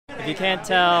If you can't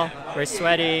tell, we're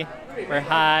sweaty, we're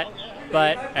hot,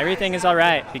 but everything is all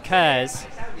right because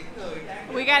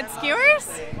we got skewers?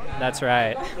 That's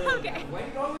right. Okay.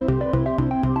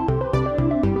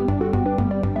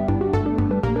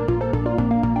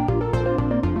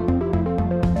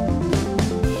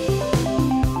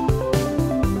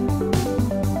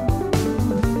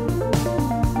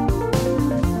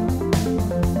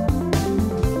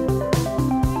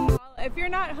 If you're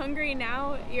not hungry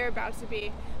now, you're about to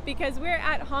be, because we're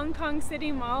at Hong Kong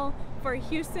City Mall for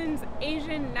Houston's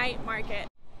Asian Night Market.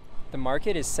 The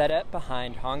market is set up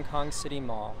behind Hong Kong City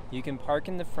Mall. You can park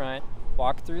in the front,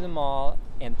 walk through the mall,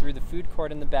 and through the food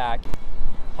court in the back.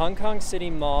 Hong Kong City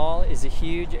Mall is a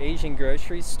huge Asian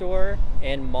grocery store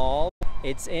and mall.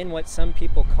 It's in what some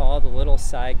people call the Little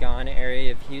Saigon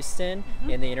area of Houston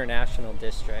in the International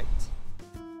District.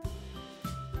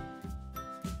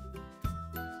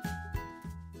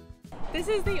 This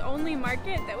is the only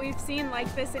market that we've seen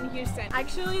like this in Houston.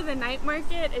 Actually, the night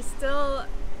market is still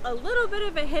a little bit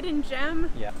of a hidden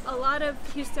gem. Yeah. A lot of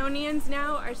Houstonians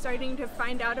now are starting to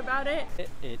find out about it.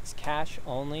 It's cash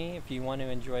only if you want to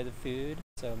enjoy the food,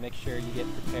 so make sure you get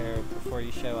prepared before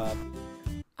you show up.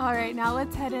 All right, now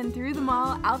let's head in through the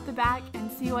mall, out the back, and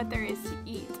see what there is to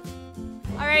eat.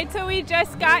 All right, so we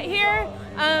just got here.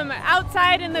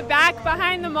 Outside in the back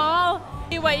behind the mall,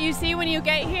 what you see when you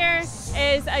get here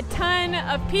is a ton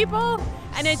of people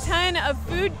and a ton of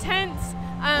food tents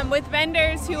with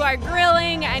vendors who are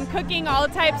grilling and cooking all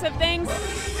types of things.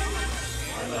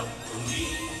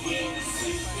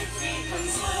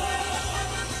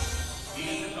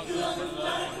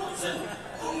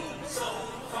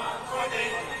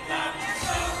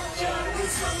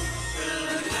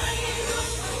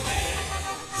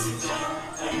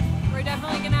 We're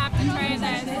definitely gonna have to try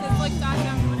this. This looks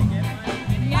awesome.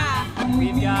 Yeah.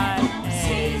 We've got a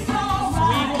sweet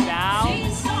bao.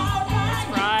 It's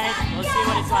fried. We'll see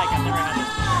what it's like. I've never had this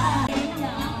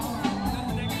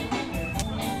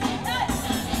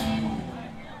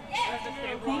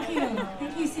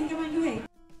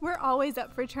before. We're always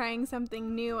up for trying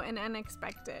something new and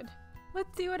unexpected.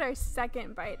 Let's see what our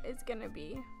second bite is gonna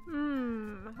be.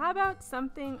 How about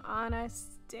something on a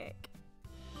stick?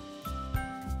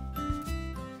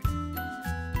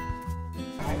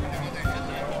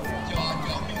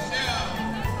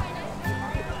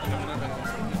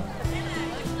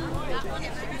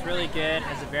 It's really good.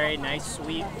 Has a very nice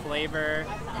sweet flavor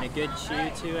and a good chew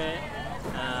to it.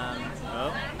 Let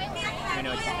me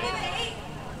know what you think.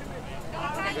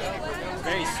 It's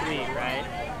very sweet, right?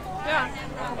 Yeah.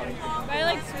 I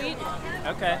like sweet.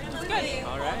 Okay. It's good.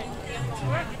 All right.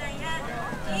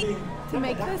 To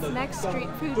make this next street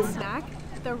food snack,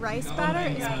 the rice batter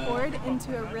is poured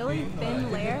into a really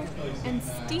thin layer and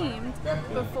steamed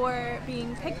before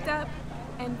being picked up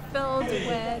and filled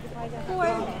with pork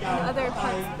and other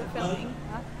parts of the filling.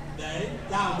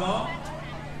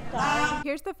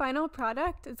 Here's the final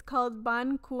product. It's called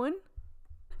banh cuon,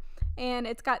 and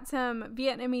it's got some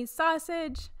Vietnamese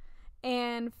sausage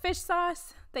and fish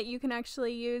sauce that you can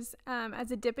actually use as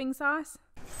a dipping sauce.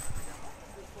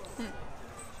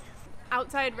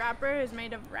 Outside wrapper is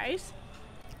made of rice,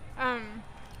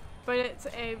 but it's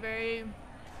a very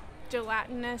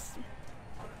gelatinous,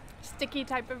 sticky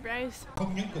type of rice.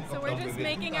 So we're just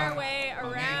making our way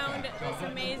around this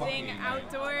amazing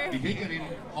outdoor food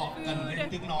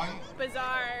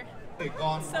bazaar.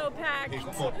 So packed.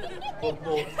 So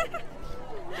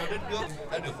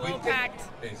packed.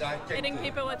 Hitting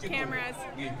people with cameras.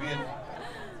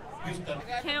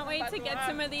 Can't wait to get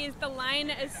some of these. The line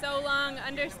is so long,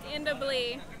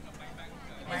 understandably.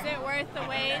 Is it worth the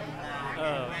wait?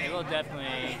 Oh, it will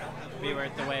definitely be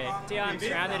worth the wait. See how I'm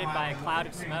surrounded by a cloud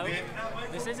of smoke?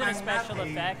 This isn't a special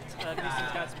effect of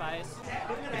Houston's Got Spice.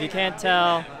 If you can't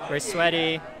tell, we're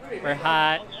sweaty, we're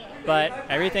hot, but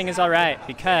everything is all right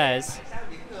because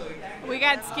we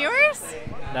got skewers?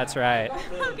 That's right.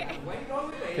 Okay.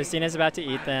 Christina's about to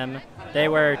eat them. They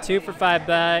were 2 for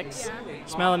 $5.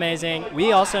 Smell amazing.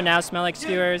 We also now smell like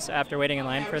skewers after waiting in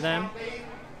line for them.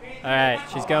 All right,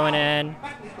 she's going in,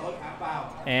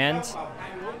 and it's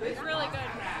really good.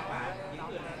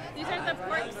 These are the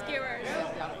pork skewers.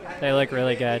 They look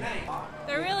really good.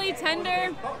 They're really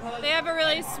tender. They have a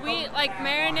really sweet like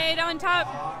marinade on top.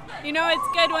 You know it's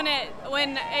good when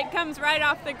it comes right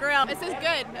off the grill. This is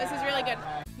good. This is really good.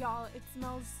 Y'all, it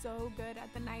smells so good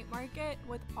at the night market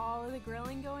with all of the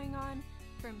grilling going on,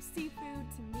 from seafood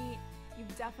to meat.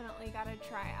 You've definitely got to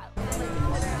try out.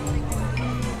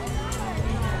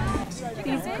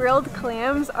 These grilled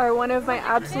clams are one of my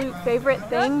absolute favorite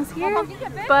things here,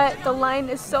 but the line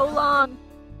is so long.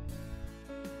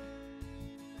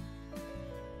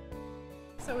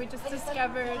 So we just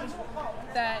discovered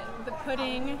that the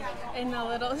pudding in the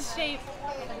little shape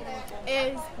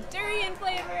is durian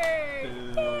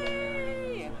flavored.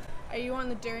 Yay! Are you on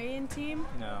the durian team?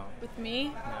 No. With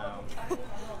me? No.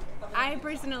 I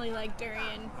personally like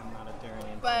durian. I'm not a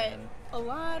durian But fan. a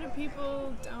lot of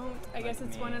people don't. I guess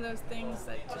it's me. one of those things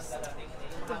that just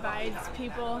divides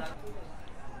people.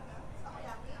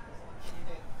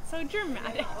 So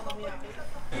dramatic.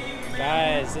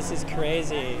 Guys, this is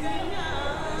crazy.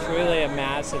 Truly a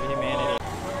mass of humanity.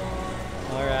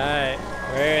 All right,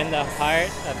 we're in the heart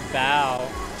of Bao.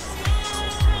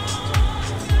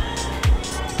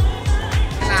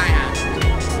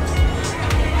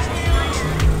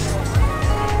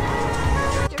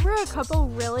 There were a couple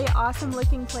really awesome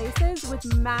looking places with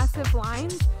massive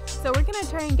lines, so we're gonna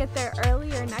try and get there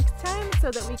earlier next time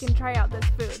so that we can try out this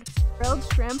food. Grilled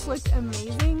shrimp looked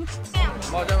amazing.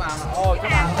 Alright,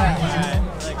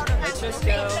 let's just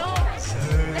go.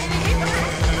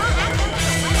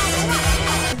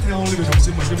 Theo Lưu học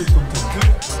sinh mời quý vị cùng thưởng thức.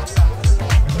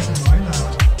 Người ta thường nói là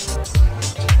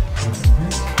anh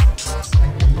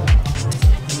nghĩ là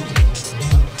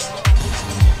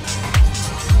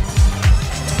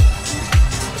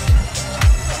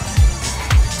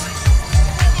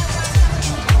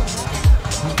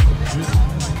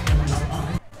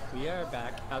We are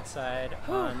back outside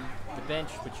on the bench,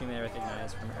 which you may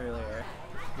recognize from earlier.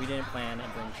 We didn't plan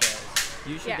and bring chairs.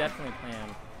 You should definitely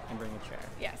plan and bring a chair.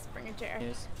 Yes, bring a chair.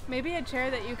 Yes. Maybe a chair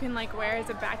that you can like wear as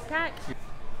a backpack.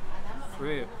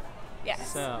 Fruit.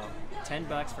 Yes. So,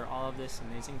 $10 for all of this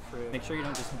amazing fruit. Make sure you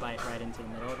don't just bite right into the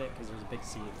middle of it because there's a big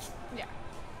seed. Yeah.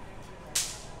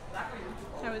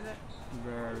 How is it?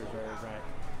 Very, very right.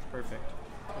 Perfect.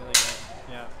 Really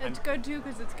good. Yeah. It's good too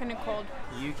because it's kind of cold.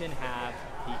 You can have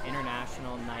the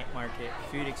International Night Market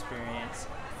food experience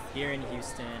here in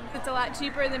Houston. It's a lot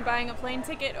cheaper than buying a plane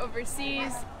ticket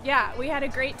overseas. Yeah, we had a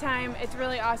great time. It's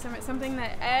really awesome. It's something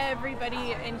that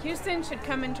everybody in Houston should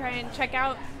come and try and check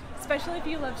out, especially if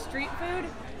you love street food.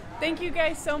 Thank you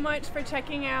guys so much for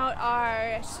checking out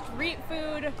our street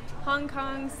food, Hong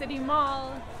Kong City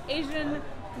Mall, Asian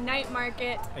night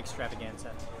market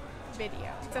Extravaganza.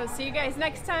 video. So see you guys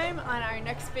next time on our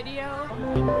next video.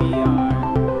 And we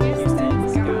are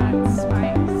Houston's Gods.